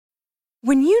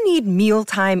When you need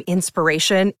mealtime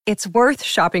inspiration, it's worth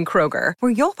shopping Kroger,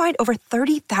 where you'll find over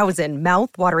 30,000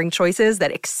 mouth-watering choices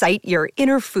that excite your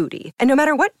inner foodie. And no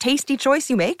matter what tasty choice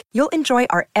you make, you'll enjoy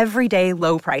our everyday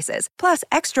low prices, plus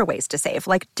extra ways to save,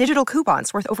 like digital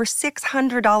coupons worth over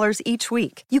 $600 each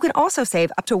week. You can also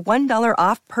save up to $1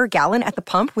 off per gallon at the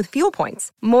pump with fuel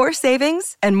points. More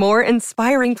savings and more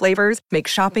inspiring flavors make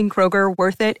shopping Kroger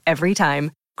worth it every time.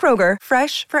 Kroger,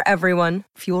 fresh for everyone.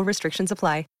 Fuel restrictions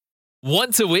apply.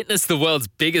 Want to witness the world's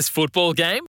biggest football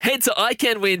game? Head to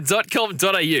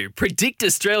iCanWin.com.au, predict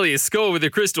Australia's score with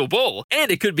a crystal ball, and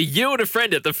it could be you and a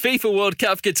friend at the FIFA World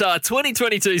Cup Qatar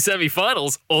 2022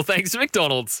 semi-finals, all thanks to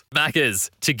McDonald's. Maccas,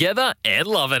 together and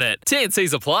loving it.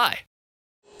 TNCs apply.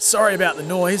 Sorry about the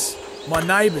noise. My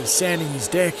neighbour's sanding his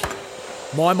deck.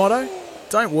 My motto?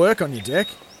 Don't work on your deck,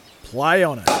 play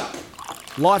on it.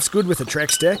 Life's good with a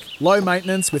Trex deck, low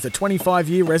maintenance with a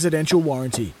 25-year residential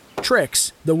warranty.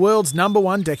 Trex, the world's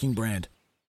 #1 decking brand.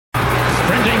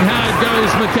 Sprinting hard goes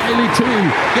Michaeli too.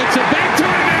 Gets it back to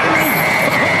him.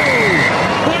 Oh,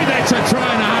 boy, that's a try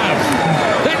and a half.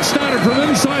 That started from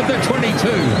inside the 22.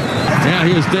 Now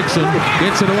here's Dixon.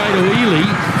 Gets it away to Ely.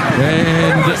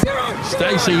 And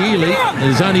Stacey Ely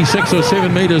is only 6 or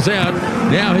 7 metres out.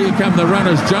 Now here come the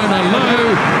runners. Jonah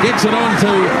Lowe gets it on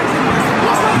to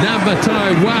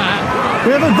Nabatai Wa.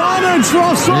 We have advantage for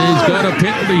offside. He's got a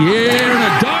penalty here and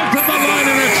a dive from the line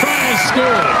and a try is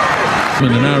scored.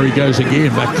 Minari goes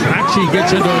again, but Crutchy gets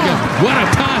into it again. What a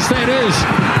pass that is.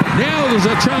 Now there's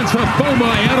a chance for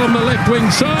Bomai out on the left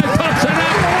wing side. Pops it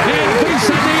up and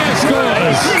Bisania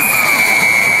scores.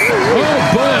 Oh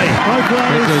boy.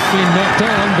 It has been knocked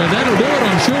on, but that'll do it,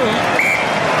 I'm sure.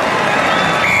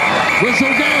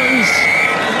 Whistle goes.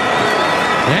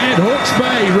 And Hawke's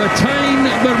Bay retain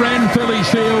the Ranfurly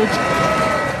Shield.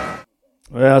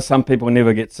 Well, some people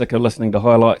never get sick of listening to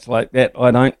highlights like that.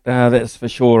 I don't, that's for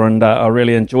sure. And I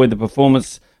really enjoyed the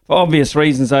performance for obvious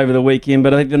reasons over the weekend.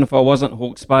 But even if I wasn't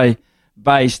Hawke's Bay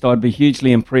based, I'd be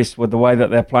hugely impressed with the way that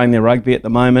they're playing their rugby at the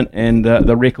moment and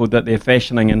the record that they're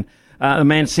fashioning. And the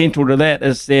man central to that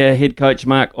is their head coach,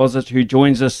 Mark Ozic, who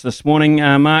joins us this morning.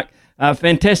 Mark,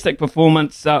 fantastic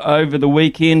performance over the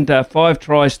weekend, 5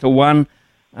 tries to 1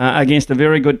 against a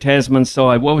very good Tasman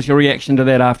side. What was your reaction to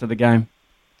that after the game?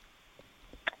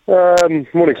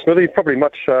 Morning, Smithy. Probably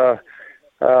much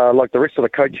like the rest of the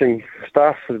coaching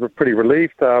staff, we're pretty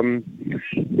relieved. To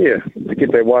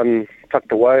get that one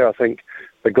tucked away, I think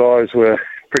the guys were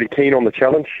pretty keen on the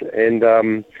challenge, and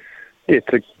to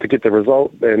get the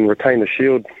result and retain the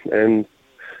shield and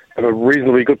have a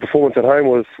reasonably good performance at home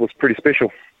was pretty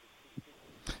special.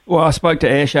 Well, I spoke to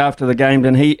Ash after the game,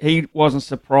 and he wasn't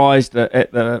surprised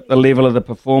at the level of the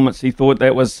performance. He thought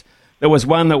there was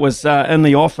one that was in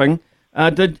the offing. How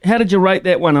did you rate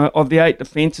that one of the 8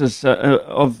 defences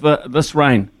of this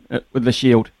reign with the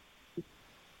Shield?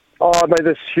 Oh, I made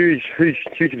this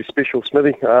hugely special,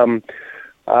 Smithy.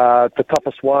 The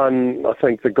toughest one, I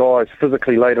think the guys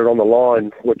physically laid it on the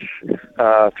line, which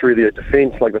through their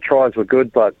defence, like the tries were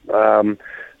good, but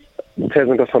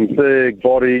Tasman got some big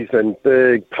bodies and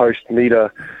big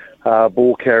post-meter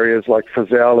ball carriers like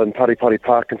Frizzell and Paripati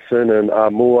Parkinson and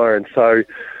Moore, and so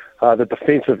the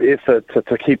defensive effort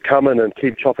to keep coming and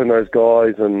keep chopping those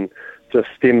guys and just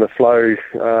stem the flow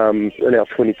in our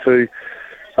 22. It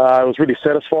was really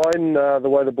satisfying the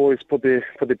way the boys put their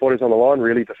bodies on the line,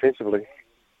 really defensively.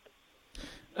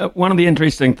 One of the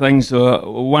interesting things,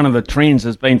 one of the trends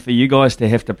has been for you guys to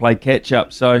have to play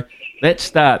catch-up. So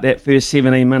that first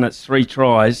 17 minutes, 3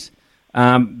 tries,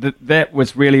 that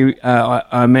was really,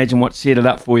 I imagine, what set it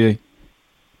up for you.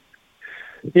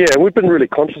 Yeah, we've been really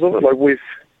conscious of it. Like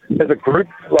as a group,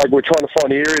 we're trying to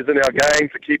find areas in our game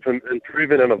to keep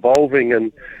improving and evolving.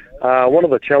 And one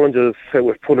of the challenges that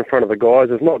we've put in front of the guys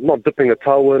is not dipping the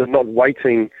toe in and not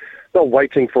waiting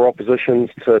for oppositions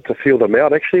to feel them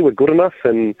out. Actually, we're good enough,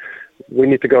 and we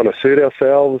need to go and assert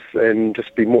ourselves and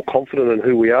just be more confident in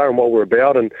who we are and what we're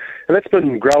about. And that's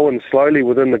been growing slowly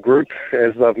within the group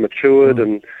as they've matured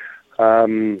and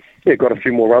got a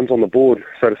few more runs on the board,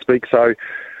 so to speak. So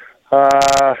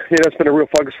that's been a real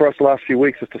focus for us the last few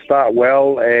weeks, is to start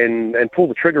well and pull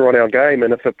the trigger on our game.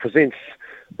 And if it presents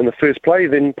in the first play,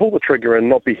 then pull the trigger and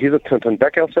not be hesitant and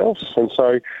back ourselves. And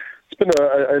so it's been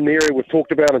an area we've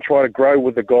talked about and try to grow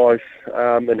with the guys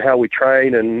and how we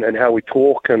train and how we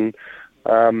talk and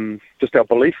just our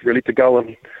belief really to go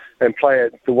and play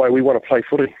it the way we want to play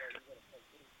footy.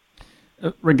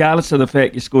 Regardless of the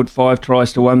fact you scored 5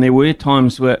 tries to 1, there were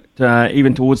times where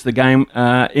even towards the game,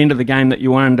 end of the game, that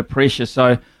you were under pressure.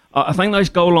 So I think those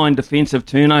goal line defensive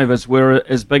turnovers were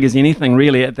as big as anything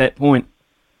really at that point.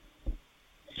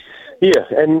 Yeah,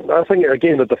 and I think,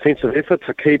 again, the defensive effort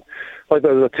to keep, like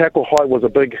the tackle height was a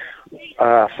big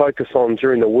focus on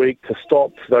during the week to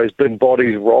stop those big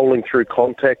bodies rolling through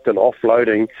contact and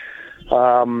offloading.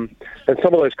 And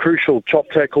some of those crucial chop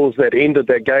tackles that ended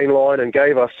that gain line and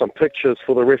gave us some pictures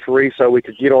for the referee so we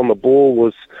could get on the ball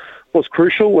was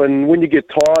crucial. And when you get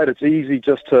tired, it's easy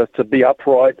just to be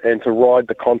upright and to ride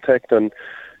the contact. And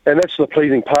that's the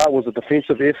pleasing part, was the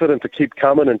defensive effort and to keep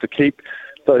coming and to keep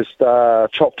those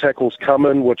chop tackles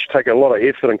coming, which take a lot of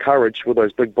effort and courage with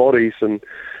those big bodies. And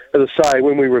as I say,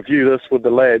 when we review this with the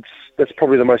lads, that's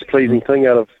probably the most pleasing thing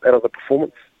out of the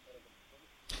performance.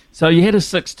 So you had a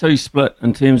 6-2 split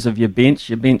in terms of your bench.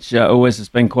 Your bench always has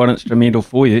been quite instrumental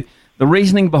for you. The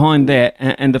reasoning behind that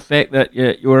and the fact that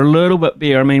you were a little bit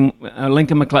bare. I mean,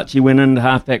 Lincoln McClutchie went into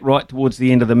halfback right towards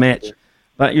the end of the match,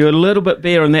 but you were a little bit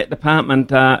bare in that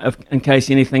department in case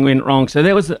anything went wrong. So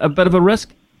that was a bit of a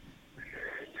risk?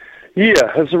 Yeah,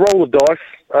 it's a roll of dice,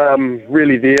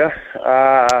 really there.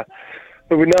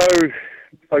 But we know,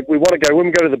 like, when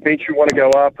we go to the bench, we want to go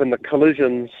up, and the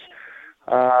collisions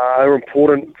are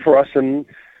important for us. And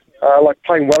like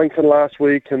playing Wellington last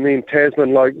week and then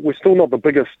Tasman, like, we're still not the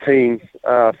biggest team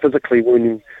physically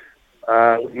when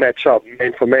match up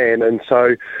man for man. And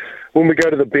so when we go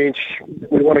to the bench,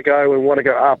 we want to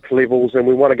go up levels, and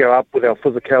we want to go up with our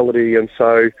physicality. And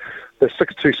so the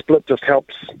 6-2 split just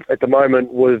helps at the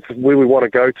moment with where we want to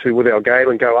go to with our game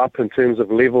and go up in terms of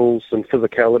levels and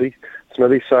physicality,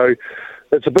 Smithy. So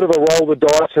it's a bit of a roll of the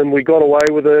dice, and we got away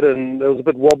with it, and it was a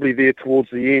bit wobbly there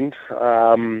towards the end.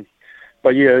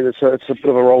 But yeah, it's a bit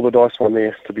of a roll of the dice one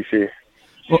there, to be fair.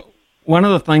 Well, one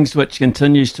of the things which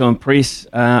continues to impress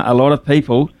a lot of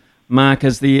people, Mark,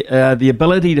 is the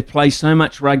ability to play so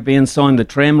much rugby inside the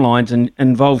tram lines and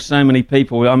involve so many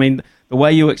people. I mean, the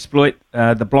way you exploit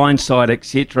the blind side,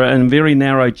 etc., in very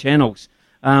narrow channels.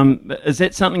 Is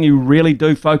that something you really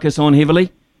do focus on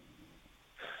heavily?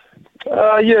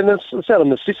 Yeah, and it's out of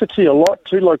necessity a lot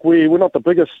too. Like we're not the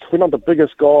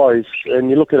biggest guys, and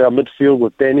you look at our midfield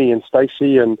with Danny and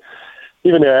Stacey, and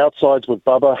even our outsides with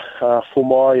Bubba,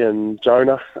 Formai and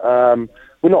Jonah.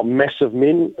 We're not massive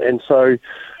men, and so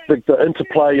the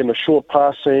interplay and the short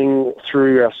passing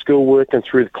through our skill work and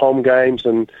through the comm games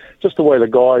and just the way the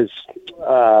guys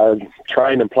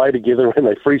train and play together, and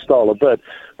they freestyle a bit.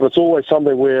 But it's always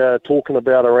something we're talking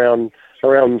about around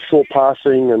short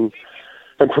passing and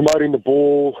promoting the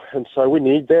ball. And so we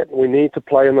need that. We need to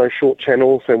play in those short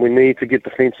channels, and we need to get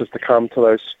defences to come to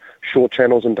those short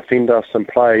channels and defend us and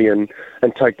play and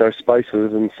take those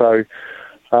spaces. And so,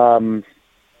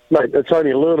 mate, it's only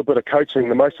a little bit of coaching.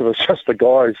 The most of it's just the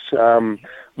guys,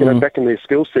 back in their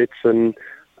skill sets and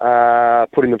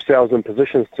putting themselves in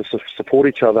positions to support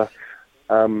each other.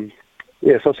 So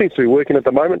it seems to be working at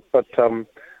the moment, but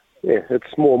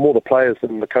it's more the players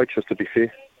than the coaches, to be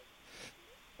fair.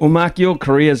 Well, Mark, your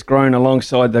career's grown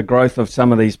alongside the growth of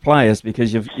some of these players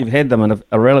because you've had them at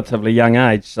a relatively young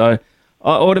age. So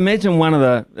I would imagine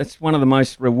it's one of the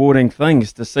most rewarding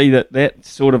things to see that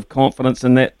sort of confidence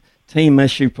and that team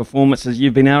issue performances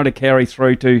you've been able to carry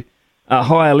through to a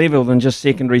higher level than just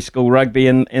secondary school rugby,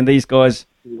 and these guys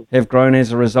have grown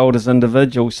as a result as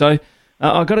individuals. So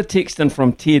I got a text in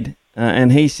from Ted,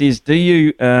 and he says, do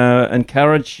you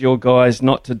encourage your guys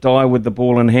not to die with the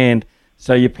ball in hand?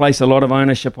 So you place a lot of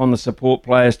ownership on the support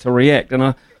players to react. And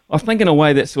I think in a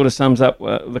way that sort of sums up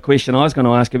the question I was going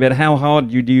to ask about how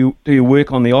hard do you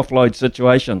work on the offload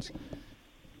situations?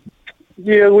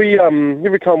 Yeah, we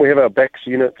every time we have our backs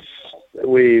units,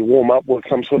 we warm up with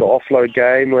some sort of offload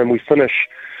game, and we finish.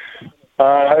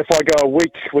 If I go a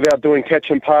week without doing catch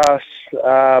and pass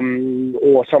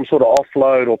or some sort of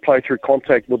offload or play through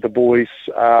contact with the boys,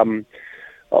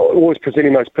 always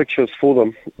presenting those pictures for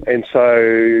them, and so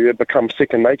it becomes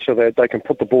second nature that they can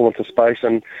put the ball into space,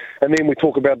 and then we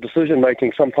talk about decision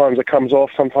making. Sometimes it comes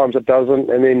off, sometimes it doesn't,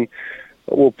 and then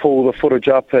we'll pull the footage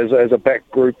up as a back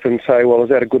group and say, well, is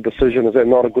that a good decision? Is that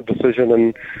not a good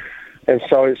decision? And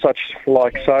so such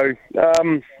like so.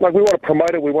 Like we want to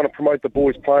promote it. We want to promote the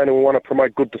boys playing, and we want to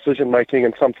promote good decision making.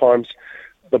 And sometimes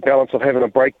the balance of having a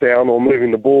breakdown or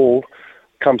moving the ball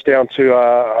comes down to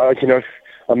a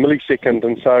millisecond,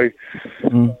 and so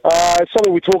it's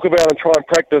something we talk about and try and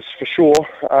practice for sure,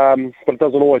 but it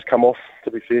doesn't always come off,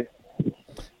 to be fair.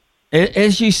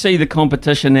 As you see the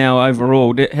competition now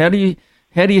overall, how do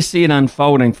you see it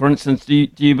unfolding? For instance, do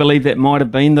you believe that might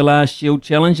have been the last Shield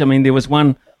Challenge? I mean, there was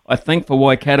one, I think, for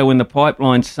Waikato in the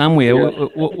pipeline somewhere. Yeah.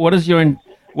 What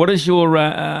is your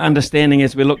understanding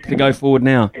as we look to go forward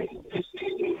now?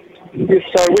 Yes,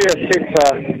 so we are set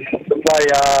to play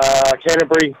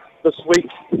Canterbury this week,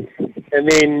 and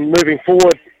then moving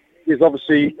forward, there's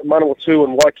obviously Manawatu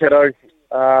and Waikato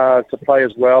to play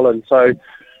as well. And so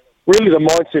really the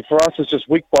mindset for us is just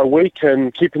week by week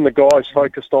and keeping the guys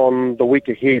focused on the week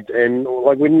ahead. And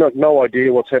like we've no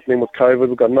idea what's happening with COVID.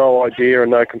 We've got no idea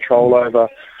and no control over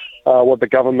what the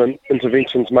government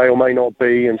interventions may or may not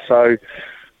be. And so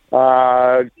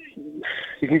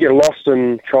you can get lost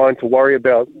in trying to worry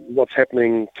about what's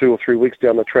happening 2 or 3 weeks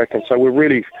down the track. And so we're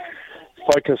really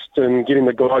focused in getting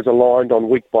the guys aligned on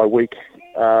week by week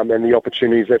and the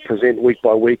opportunities that present week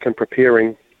by week and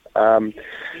preparing. And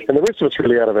the rest of it's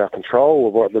really out of our control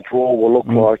of what the draw will look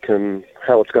like and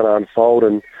how it's going to unfold.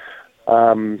 And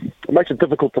it makes it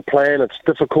difficult to plan. It's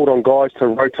difficult on guys to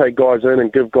rotate guys in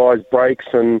and give guys breaks,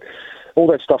 and all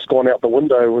that stuff's gone out the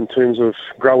window in terms of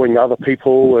growing other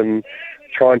people and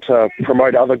trying to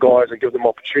promote other guys and give them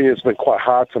opportunities. It's been quite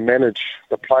hard to manage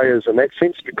the players in that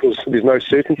sense because there's no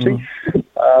certainty.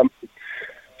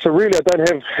 So really, I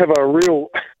don't have a real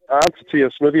answer to you,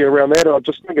 Smithy, around that. I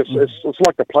just think it's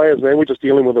like the players, man. We're just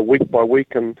dealing with it week by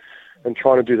week and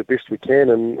trying to do the best we can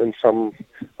in some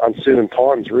uncertain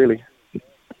times, really.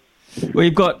 Well,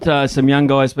 you've got some young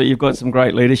guys, but you've got some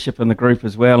great leadership in the group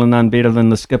as well, and none better than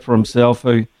the skipper himself,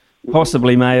 who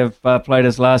possibly may have played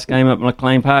his last game at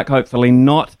McLean Park, hopefully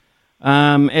not,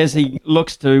 as he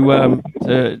looks to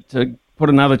put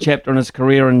another chapter in his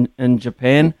career in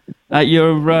Japan.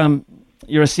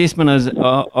 Your assessment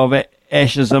of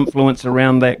Ash's influence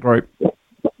around that group?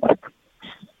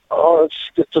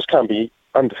 It just can't be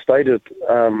understated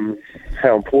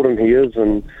how important he is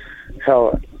and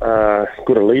how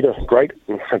good a leader, a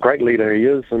great leader he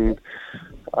is. And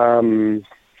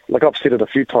like I've said it a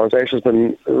few times, Ash has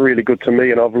been really good to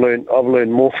me, and I've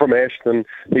learned more from Ash than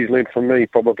he's learned from me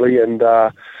probably. And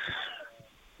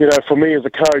for me as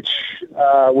a coach,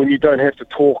 when you don't have to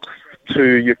talk to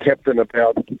your captain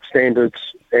about standards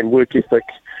and work ethic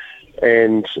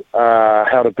and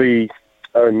how to be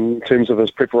in terms of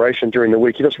his preparation during the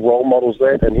week, he just role models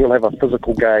that, and he'll have a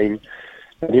physical game,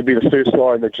 and he'll be the first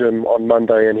guy in the gym on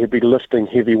Monday, and he'll be lifting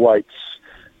heavy weights,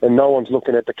 and no one's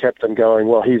looking at the captain going,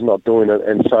 well, he's not doing it.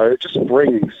 And so it just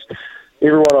brings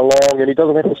everyone along, and he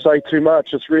doesn't have to say too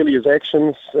much. It's really his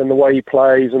actions and the way he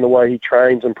plays and the way he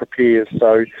trains and prepares.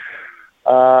 So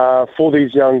for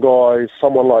these young guys,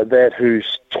 someone like that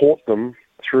who's taught them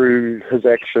through his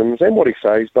actions and what he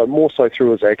says, but more so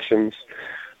through his actions,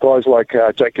 guys like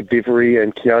Jacob Devery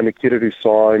and Keone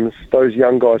Kereru-Symes, those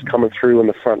young guys coming through in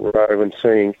the front row and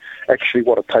seeing actually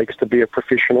what it takes to be a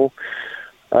professional.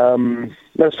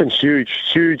 That's been huge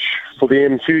for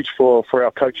them, huge for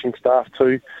our coaching staff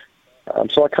too.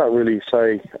 So I can't really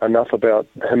say enough about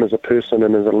him as a person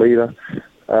and as a leader.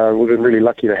 We've been really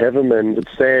lucky to have him, and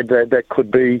it's sad that could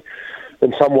be,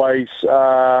 in some ways,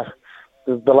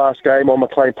 the last game on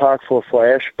McLean Park for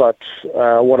Ash, but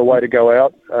what a way to go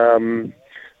out.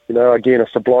 Again, a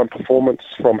sublime performance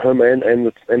from him and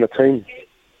the team.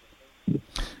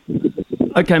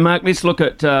 Okay, Mark, let's look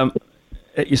at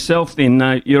yourself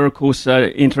then. You're, of course,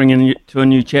 entering into a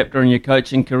new chapter in your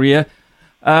coaching career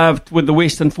with the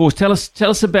Western Force. Tell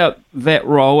us about that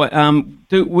role.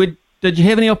 Did you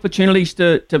have any opportunities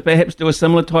to perhaps do a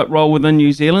similar type role within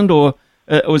New Zealand, or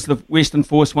was the Western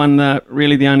Force one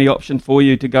really the only option for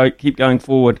you to keep going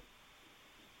forward?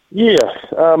 Yeah,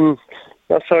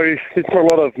 so there's not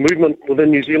a lot of movement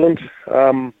within New Zealand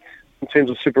in terms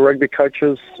of Super Rugby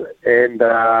coaches, and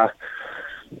I'm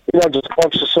just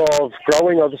conscious of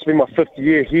growing. I've just been my 5th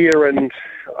year here, and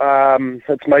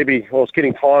it's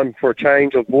getting time for a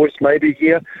change of voice maybe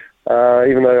here,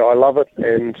 even though I love it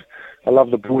and I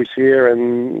love the boys here,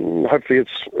 and hopefully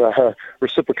it's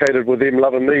reciprocated with them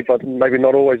loving me, but maybe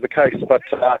not always the case. But,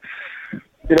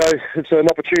 it's an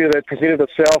opportunity that presented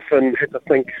itself, and had to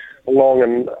think long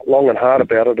and hard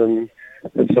about it. And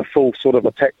it's a full sort of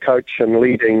attack coach and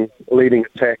leading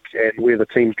attack and where the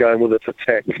team's going with its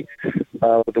attack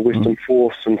with the Western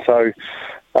Force. And so,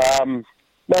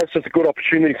 it's just a good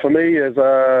opportunity for me as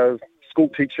a school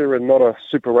teacher and not a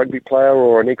Super Rugby player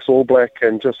or an ex-All Black,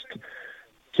 and just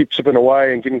keep chipping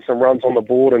away and getting some runs on the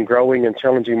board and growing and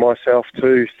challenging myself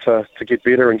too to get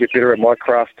better and get better at my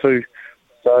craft too.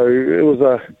 So it was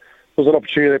an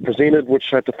opportunity that presented,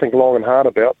 which I had to think long and hard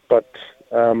about. But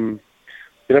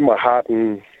my heart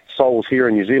and soul is here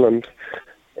in New Zealand,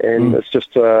 and it's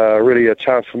just really a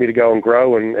chance for me to go and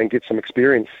grow and get some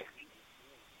experience.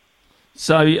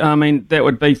 So, that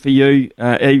would be for you,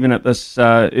 even at this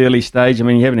early stage. You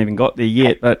haven't even got there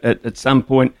yet, but at some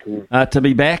point to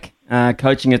be back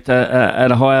coaching at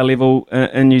a higher level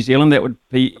in New Zealand, that would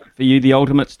be for you the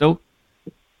ultimate still?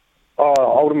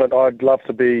 Ultimate, I'd love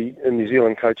to be in New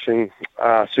Zealand coaching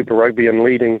Super Rugby and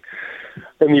leading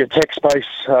in the attack space,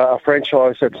 a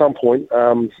franchise at some point.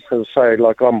 As I say,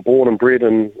 like I'm born and bred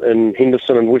in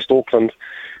Henderson and West Auckland,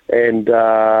 and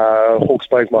Hawke's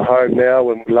Bay's my home now,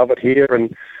 and we love it here.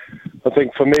 And I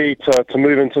think for me to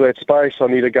move into that space, I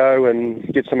need to go and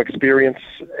get some experience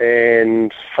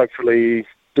and hopefully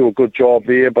do a good job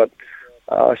there. But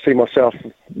I see myself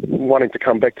wanting to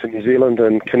come back to New Zealand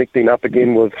and connecting up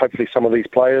again with hopefully some of these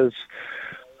players.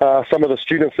 Some of the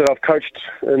students that I've coached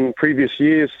in previous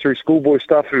years through schoolboy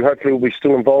stuff who hopefully will be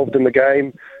still involved in the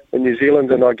game in New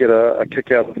Zealand, and I get a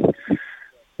kick out of,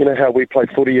 how we play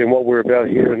footy and what we're about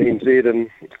here in NZ.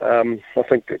 And I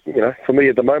think, for me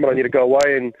at the moment, I need to go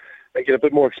away and get a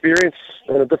bit more experience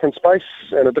in a different space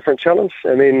and a different challenge.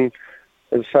 And then,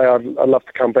 as I say, I'd love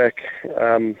to come back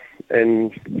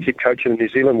and keep coaching in New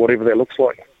Zealand, whatever that looks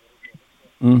like.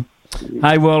 Mm.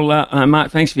 Hey, well,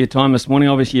 Mark, thanks for your time this morning.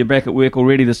 Obviously, you're back at work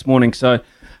already this morning. So,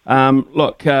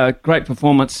 great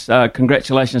performance.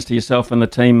 Congratulations to yourself and the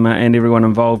team and everyone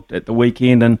involved at the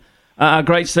weekend. And a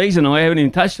great season. I haven't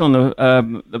even touched on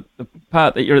the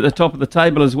part that you're at the top of the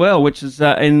table as well, which is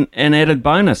an added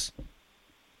bonus.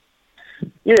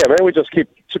 Yeah, man, we just keep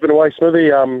chipping away,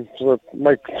 Smithy.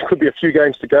 Could be a few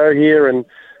games to go here, and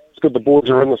it's good the boys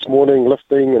are in this morning,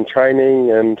 lifting and training,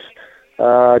 and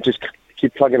just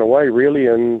keep plugging away, really,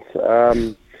 and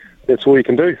that's all you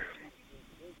can do.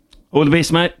 All the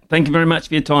best, mate. Thank you very much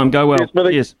for your time. Go well. Cheers,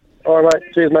 Smithy. Cheers. All right,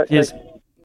 mate. Cheers, mate. Cheers. Thanks.